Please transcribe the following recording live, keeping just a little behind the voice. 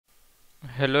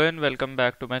Hello and welcome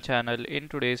back to my channel. In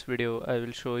today's video I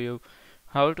will show you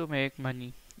how to make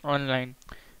money online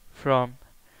from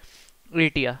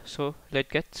Eritrea. So let's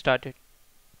get started.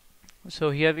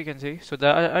 So here we can see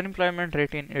the unemployment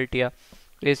rate in Eritrea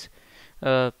is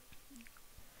uh,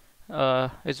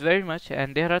 is very much,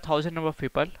 and there are thousand number of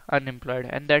people unemployed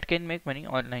and that can make money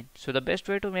online. So the best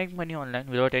way to make money online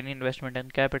without any investment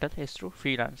and capital is through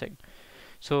freelancing.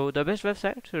 So the best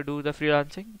website to do the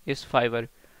freelancing is Fiverr.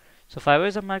 So Fiverr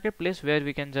is a marketplace where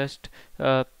we can just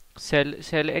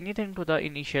sell anything to the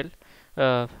initial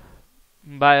uh,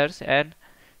 buyers and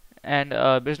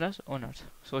business owners.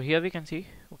 So here we can see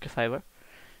Fiverr.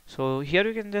 So here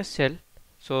you can just sell.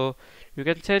 So you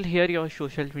can sell here your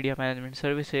social media management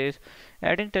services,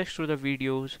 adding text to the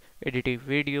videos, editing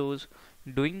videos,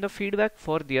 doing the feedback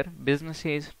for their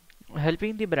businesses,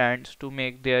 helping the brands to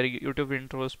make their YouTube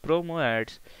intros, promo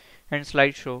ads, and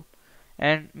slideshow,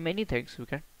 and many things you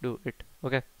can do it.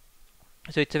 Okay,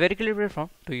 so it's a very clear platform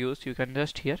to use. You can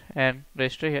just here and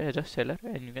register here as a seller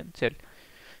and you can sell.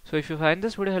 So if you find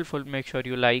this video helpful, make sure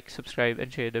you like, subscribe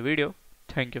and share the video.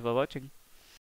 Thank you for watching.